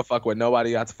don't give a fuck what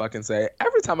nobody got to fucking say.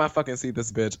 Every time I fucking see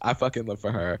this bitch, I fucking live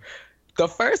for her. The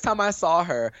first time I saw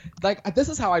her, like, this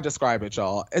is how I describe it,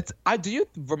 y'all. Do you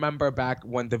remember back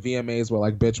when the VMAs were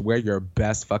like, bitch, wear your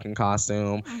best fucking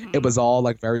costume? Mm-hmm. It was all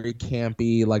like very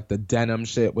campy, like the denim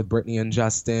shit with Britney and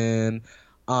Justin.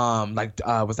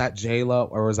 Was that J-Lo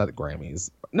or was that the Grammys?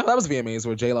 No, that was VMAs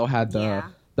where J-Lo had Yeah.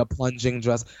 the plunging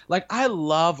dress. Like, I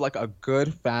love like a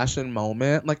good fashion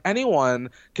moment. Like, anyone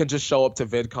can just show up to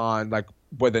VidCon like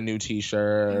with a new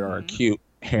t-shirt or a cute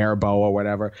hair bow or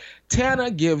whatever.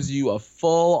 Tana gives you a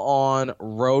full-on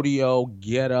rodeo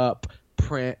get-up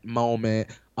print moment.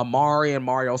 Amari and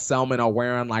Mario Selman are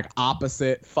wearing like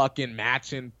opposite fucking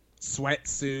matching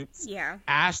sweatsuits. Yeah.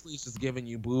 Ashley's just giving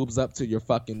you boobs up to your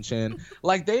fucking chin.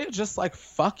 Like, they just like,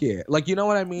 fuck it. Like, you know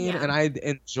what I mean? Yeah. And I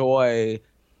enjoy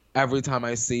every time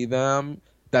I see them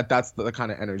that's the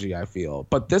kind of energy I feel.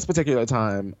 But this particular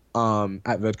time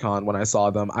at VidCon when I saw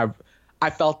them, I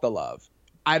felt the love.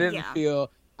 I didn't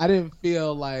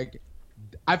feel like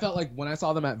I felt like when I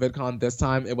saw them at VidCon this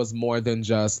time, it was more than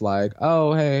just like,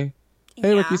 oh, hey, Yeah.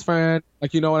 Ricky's friend.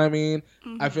 Like, you know what I mean?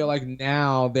 Mm-hmm. I feel like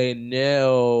now they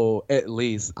know at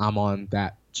least I'm on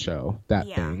that show, that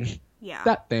thing. Yeah.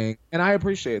 That thing. And I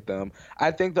appreciate them.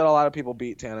 I think that a lot of people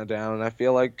beat Tana down, and I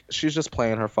feel like she's just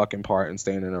playing her fucking part and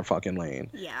staying in her fucking lane.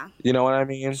 Yeah. You know what I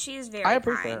mean? She is very I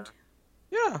appreciate kind. her.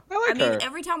 Yeah, I like her.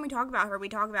 Every time we talk about her, we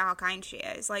talk about how kind she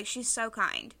is. Like, she's so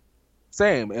kind.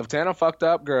 Same. If Tana fucked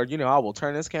up, girl, I will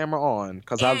turn this camera on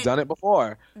because I've And- done it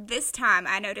before. This time,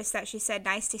 I noticed that she said,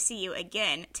 nice to see you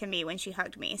again to me when she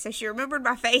hugged me. So she remembered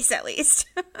my face, at least.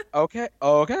 Okay.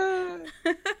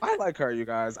 I like her, you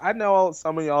guys. I know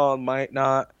some of y'all might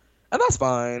not, and that's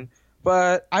fine.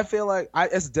 But I feel like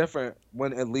it's different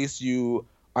when at least you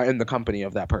are in the company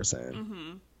of that person.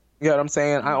 Mm-hmm. You know what I'm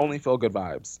saying? I only feel good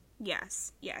vibes.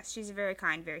 Yes. She's very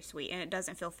kind, very sweet, and it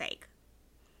doesn't feel fake.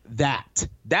 That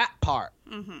part.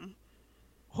 Mm-hmm.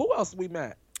 Who else we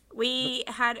met? We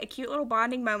had a cute little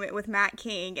bonding moment with Matt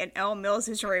King in Elle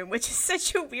Mills' room, which is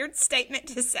such a weird statement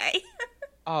to say.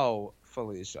 Oh,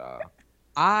 Felicia.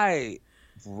 I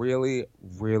really,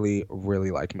 really,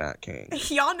 really like Matt King.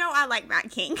 Y'all know I like Matt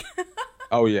King.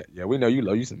 Oh, yeah. Yeah, we know you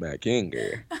love you some Matt King,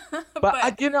 girl. But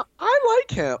I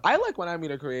like him. I like when I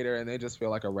meet a creator and they just feel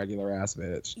like a regular ass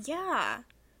bitch. Yeah.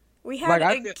 We had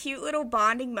Like, cute little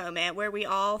bonding moment where we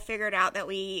all figured out that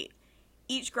we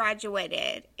each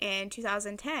graduated in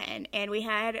 2010, and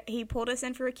he pulled us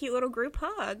in for a cute little group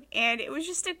hug, and it was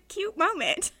just a cute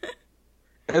moment.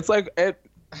 It's like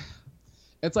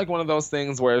one of those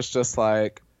things where it's just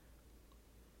like,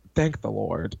 thank the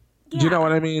Lord. Do you know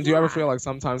what I mean? Do you ever feel like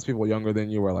sometimes people younger than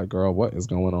you are like, girl, what is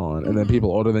going on? And then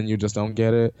people older than you just don't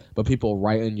get it. But people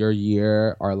right in your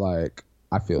year are like,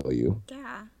 I feel you.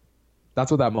 Yeah.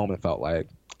 That's what that moment felt like.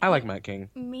 I like Matt King.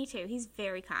 Me too. He's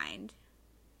very kind.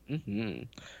 Hmm.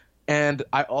 And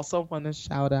I also want to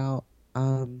shout out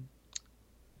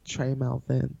Trey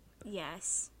Melvin,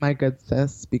 Yes. my good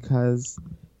sis, because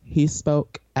he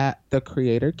spoke at the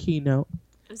creator keynote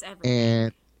It was everything.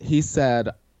 and he said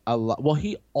a lot. Well,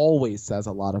 he always says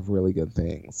a lot of really good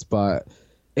things, but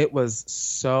it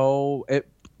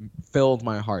filled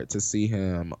my heart to see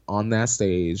him on that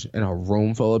stage in a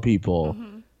room full of people.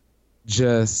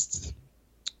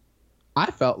 I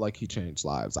felt like he changed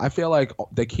lives. I feel like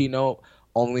the keynote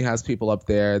only has people up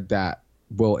there that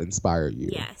will inspire you.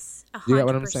 Yes. 100%. You get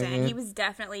what I'm saying? He was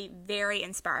definitely very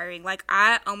inspiring. Like,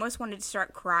 I almost wanted to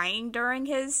start crying during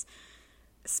his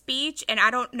speech, and I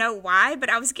don't know why, but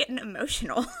I was getting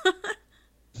emotional.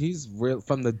 He's real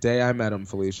from the day I met him,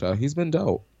 Felicia. He's been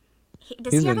dope.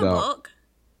 Does He's he have been a dope. book?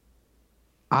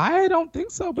 I don't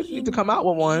think so, but he need to come out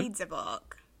with one. Needs a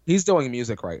book. He's doing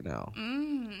music right now.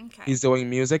 Okay. He's doing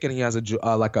music, and he has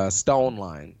like a stone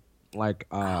line. Like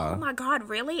oh my god,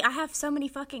 really? I have so many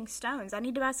fucking stones. I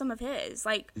need to buy some of his.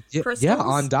 Like crystals. Yeah,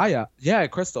 on Daya. Yeah,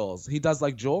 crystals. He does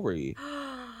like jewelry.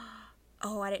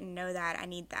 Oh, I didn't know that. I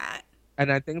need that. And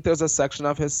I think there's a section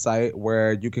of his site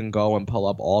where you can go and pull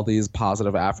up all these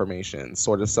positive affirmations,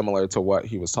 sort of similar to what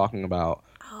he was talking about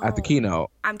at the keynote.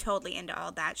 I'm totally into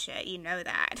all that shit. You know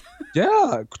that.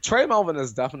 Yeah, Trey Melvin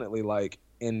is definitely like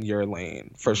in your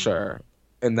lane for sure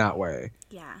in that way.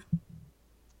 Yeah.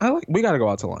 We gotta go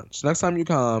out to lunch. Next time you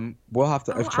come, we'll have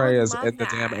to if Trey is in the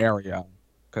damn area.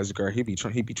 Cause girl, he be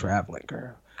traveling,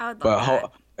 girl. I would love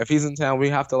that. If he's in town, we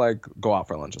have to like go out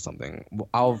for lunch or something.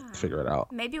 I'll figure it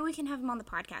out. Maybe we can have him on the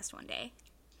podcast one day.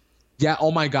 Yeah.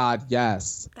 Oh my God.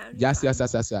 Yes. Yes. Fun.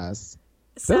 Yes.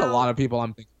 So, there's a lot of people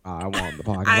I'm thinking, I want on the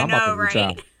podcast. I'm about to reach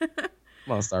right? out. I'm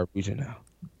gonna start reaching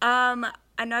now.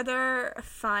 Another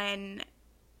fun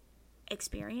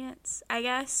experience, I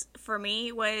guess, for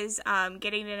me was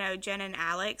getting to know Jen and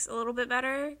Alex a little bit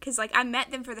better. Because, like, I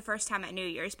met them for the first time at New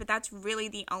Year's, but that's really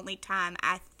the only time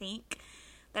I think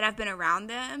that I've been around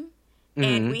them. Mm-hmm.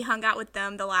 And we hung out with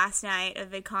them the last night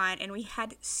of VidCon, and we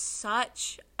had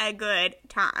such a good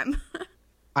time.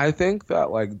 I think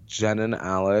that, like, Jen and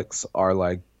Alex are,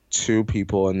 like, two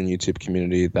people in the YouTube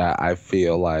community that I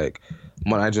feel like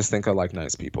when I just think of, like,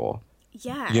 nice people.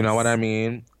 Yeah. You know what I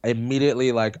mean?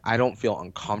 Immediately, like, I don't feel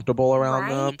uncomfortable around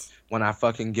them. When I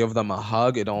fucking give them a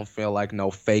hug, it don't feel like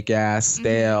no fake-ass,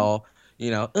 stale,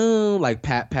 like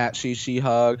pat, she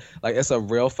hug. Like, it's a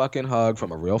real fucking hug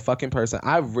from a real fucking person.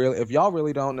 If y'all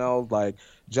really don't know, like,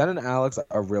 Jen and Alex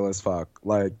are real as fuck.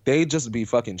 Like, they just be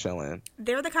fucking chilling.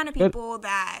 They're the kind of people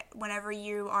that whenever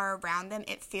you are around them,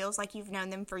 it feels like you've known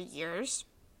them for years.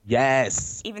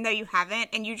 Yes. Even though you haven't,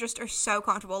 and you just are so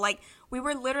comfortable. Like, we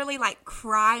were literally, like,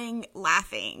 crying,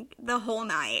 laughing the whole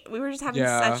night. We were just having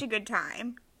such a good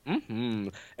time. Mm-hmm.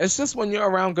 It's just when you're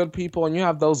around good people and you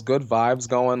have those good vibes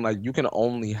going, like, you can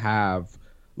only have,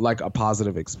 like, a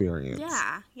positive experience.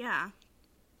 Yeah.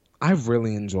 I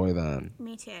really enjoy them.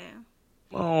 Me too.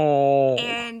 Oh.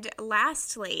 And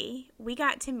lastly, we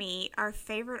got to meet our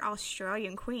favorite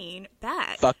Australian queen,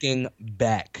 Beck. Fucking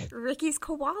Beck. Ricky's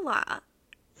koala.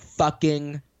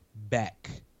 Fucking Beck.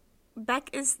 Beck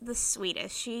is the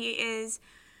sweetest. She is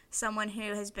someone who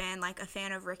has been like a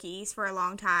fan of Ricky's for a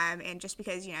long time, and just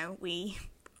because, we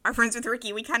are friends with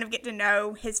Ricky, we kind of get to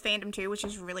know his fandom too, which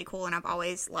is really cool, and I've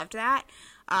always loved that.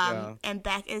 And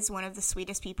Beck is one of the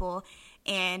sweetest people,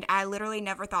 and I literally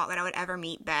never thought that I would ever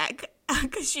meet Beck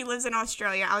because she lives in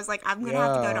Australia. I was like, I'm going to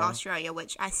have to go to Australia,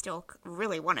 which I still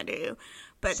really want to do.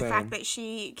 But the fact that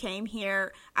she came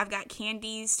here, I've got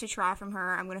candies to try from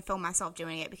her. I'm going to film myself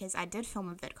doing it because I did film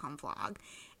a VidCon vlog.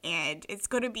 And it's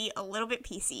going to be a little bit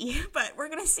PC, but we're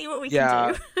going to see what we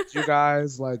can do. You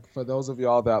guys, like, for those of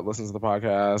y'all that listen to the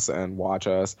podcast and watch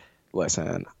us,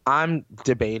 listen, I'm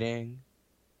debating.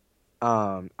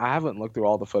 I haven't looked through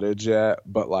all the footage yet,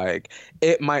 but, like,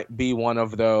 it might be one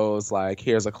of those, like,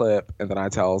 here's a clip, and then I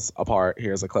tell a part,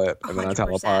 here's a clip, and then I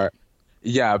tell a part.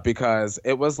 Yeah, because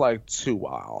it was, like, too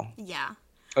wild. Yeah.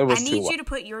 It was I need you to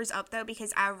put yours up, though,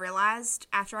 because I realized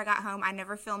after I got home, I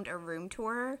never filmed a room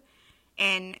tour.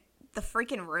 And the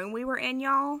freaking room we were in,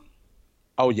 y'all.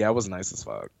 Oh, yeah, it was nice as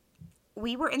fuck.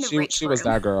 We were in the rich room. She was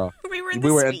that girl. We were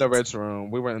in the rich room.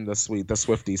 We were in the suite, the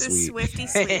Swifty suite. The Swifty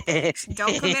suite.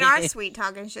 Don't come in our suite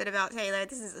talking shit about Taylor.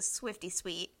 This is a Swifty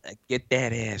suite. Get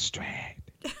that ass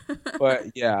dragged.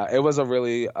 But, yeah, it was a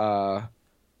really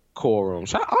cool room.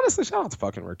 Honestly, shout out to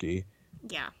fucking Ricky.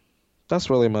 Yeah. That's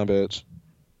really my bitch.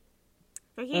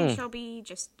 Ricky and Shelby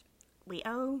I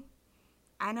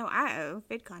owe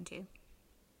VidCon too.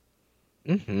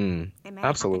 Mm-hmm.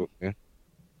 Absolutely.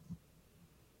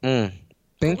 Thank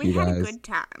you, guys. We had a good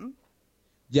time.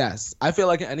 Yes. I feel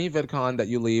like any VidCon that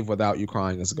you leave without you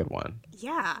crying is a good one.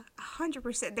 Yeah,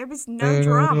 100%. There was no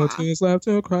drama. No tears left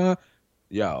to cry.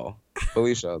 Yo,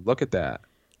 Felicia, look at that.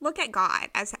 Look at God,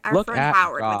 as our friend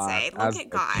Howard would say. Look at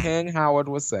God. King Howard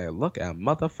would say, look at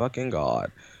motherfucking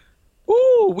God.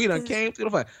 Ooh, we done came through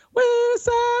the fire. We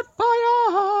set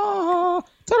fire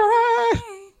to the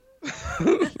rain.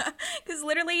 Because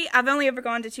literally, I've only ever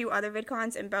gone to 2 other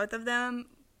VidCons, and both of them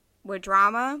were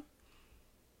drama.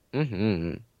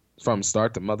 Mm-hmm. From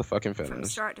start to motherfucking finish. From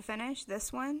start to finish.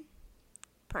 This one,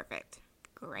 perfect.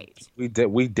 Great. We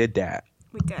did that.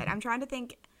 We did. I'm trying to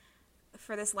think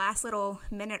for this last little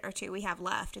minute or two we have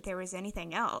left if there was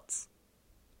anything else.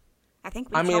 I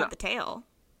think we told the tale.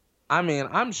 I mean,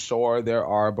 I'm sure there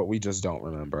are, but we just don't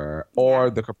remember. Or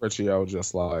the Capriccio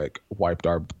just like wiped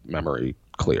our memory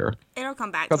clear. It'll come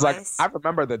back Because to like us. I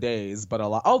remember the days, but a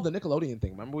lot. Oh, the Nickelodeon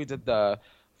thing. Remember we did the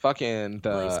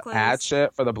Blue's Clues. ad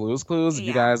shit for the Blue's Clues. Yeah.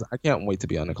 You guys, I can't wait to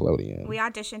be on Nickelodeon. We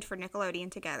auditioned for Nickelodeon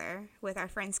together with our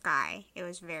friend Sky. It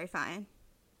was very fun.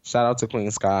 Shout out to Queen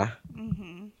Sky.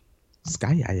 Mm-hmm.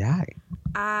 Sky,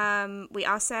 aye. We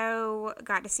also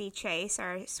got to see Chase,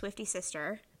 our Swiftie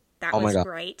sister. That Oh my was God.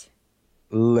 great.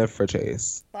 Live for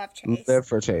Chase. Love Chase. Live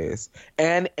for Chase.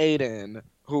 And Aiden,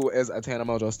 who is a Tana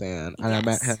Mojo stan. And I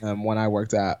met Yes. him when I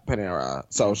worked at Panera.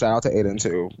 So shout out to Aiden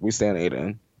too. We stand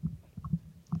Aiden.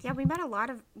 Yeah, we met a lot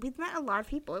of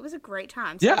people. It was a great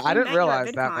time. Yeah, if I we didn't met you at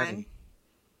realize that VidCon, many.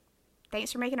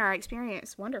 Thanks for making our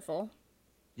experience wonderful.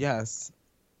 Yes.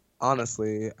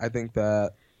 Honestly, I think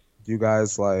that you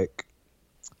guys like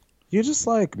you just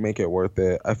like make it worth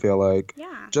it. I feel like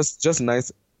Yeah, just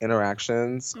nice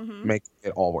interactions Mhm. make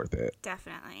it all worth it.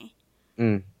 definitely.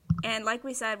 Mm. And like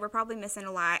we said, we're probably missing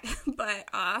a lot, but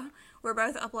we're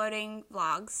both uploading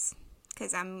vlogs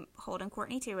because I'm holding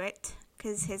Courtney to it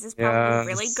because his is probably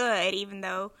really Yes. good, even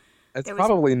though It's There was-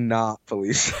 probably not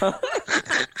Felicia.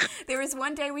 there was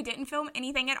one day we didn't film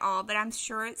anything at all, but I'm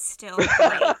sure it's still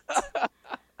great.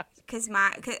 Because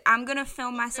I'm gonna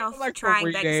film myself like trying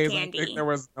 3 Beck's days, I candy. think there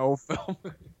was no film.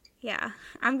 Yeah,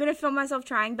 I'm gonna film myself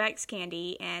trying Beck's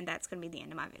candy, and that's gonna be the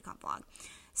end of my VidCon vlog.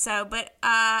 So, but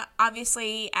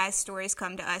obviously, as stories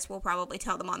come to us, we'll probably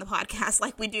tell them on the podcast,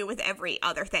 like we do with every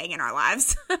other thing in our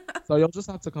lives. So you'll just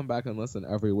have to come back and listen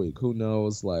every week. Who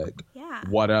knows, like, Yeah.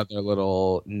 what other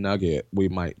little nugget we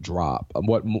might drop?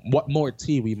 What more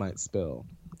tea we might spill?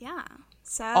 Yeah.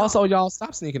 So Also, y'all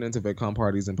stop sneaking into VidCon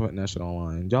parties and putting that shit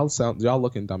online. Y'all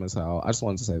looking dumb as hell. I just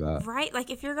wanted to say that. right, like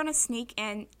if you're gonna sneak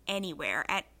in anywhere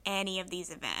at any of these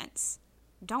events,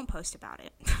 don't post about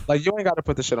it. Like, you ain't got to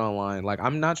put the shit online. Like,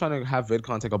 I'm not trying to have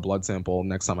VidCon take a blood sample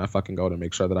next time I fucking go to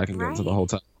make sure that I can get into the Right.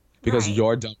 hotel. Because Right.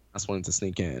 you're dumb ass wanting to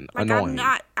sneak in. Like Annoying.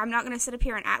 I'm not gonna sit up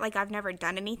here and act like I've never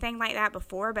done anything like that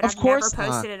before, but Of I've never course not.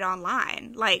 posted it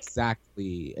online. Like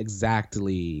Exactly.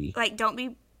 don't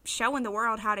be showing the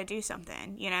world how to do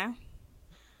something, you know?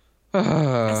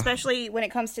 Especially when it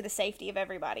comes to the safety of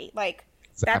everybody. Like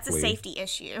that's a Exactly. safety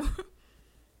issue.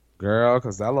 Girl,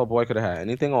 because that little boy could have had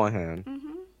anything on him. Mm-hmm.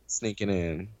 Sneaking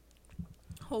in.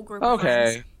 Whole group of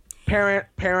Okay. friends.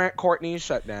 Parent Courtney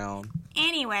shut down.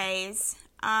 Anyways,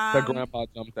 The grandpa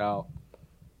jumped out.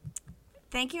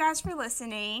 thank you guys for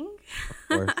listening.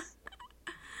 Of course.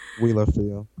 We love for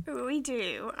you. We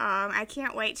do. I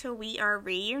can't wait till we are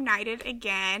reunited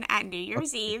again at New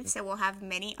Year's Eve, so we'll have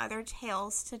many other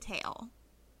tales to tell.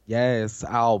 Yes,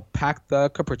 I'll pack the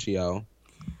Capriccio.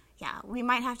 Yeah, we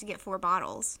might have to get 4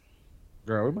 bottles.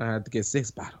 Girl, we might have to get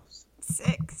 6 bottles.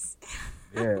 6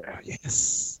 Yeah,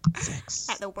 yes. 6.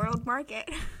 at the World Market.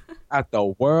 At the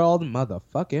World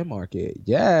motherfucking Market.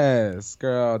 Yes,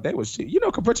 girl. They was cheap. You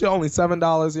know, Capriccio only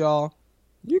 $7, y'all.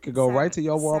 You could go right to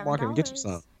your World Market and get you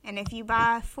some. And if you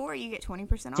buy 4, you get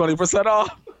 20% off. 20%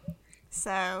 off.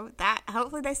 So that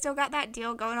hopefully they still got that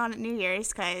deal going on at New Year's,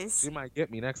 because. You might get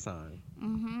me next time.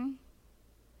 Mm-hmm.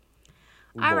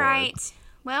 Lord. All right.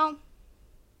 Well,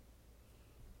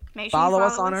 make sure Follow you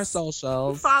us on our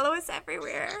socials. Follow us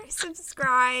everywhere.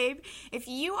 Subscribe. If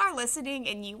you are listening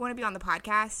and you want to be on the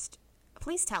podcast,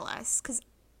 please tell us, because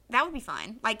that would be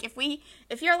fun. Like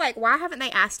if you're like, why haven't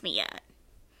they asked me yet?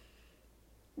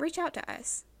 Reach out to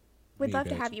us. We'd love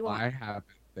to have you Why on. haven't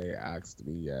they asked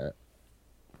me yet?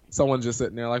 Someone just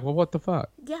sitting there like, well, what the fuck?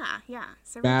 Yeah.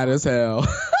 So Mad as hell.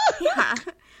 yeah.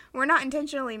 We're not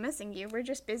intentionally missing you. We're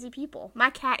just busy people. My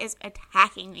cat is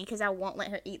attacking me because I won't let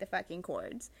her eat the fucking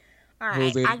cords. All right,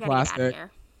 Who's eating I gotta get out of plastic?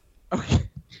 here. Okay.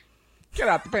 Get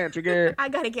out the pantry, girl. I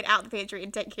gotta get out the pantry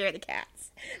and take care of the cats.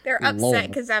 They're upset Lord.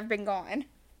 because I've been gone.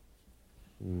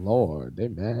 Lord, they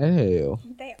mad as hell.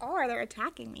 They are. They're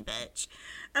attacking me, bitch.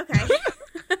 Okay.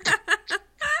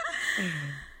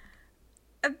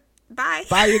 Bye.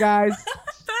 Bye, you guys.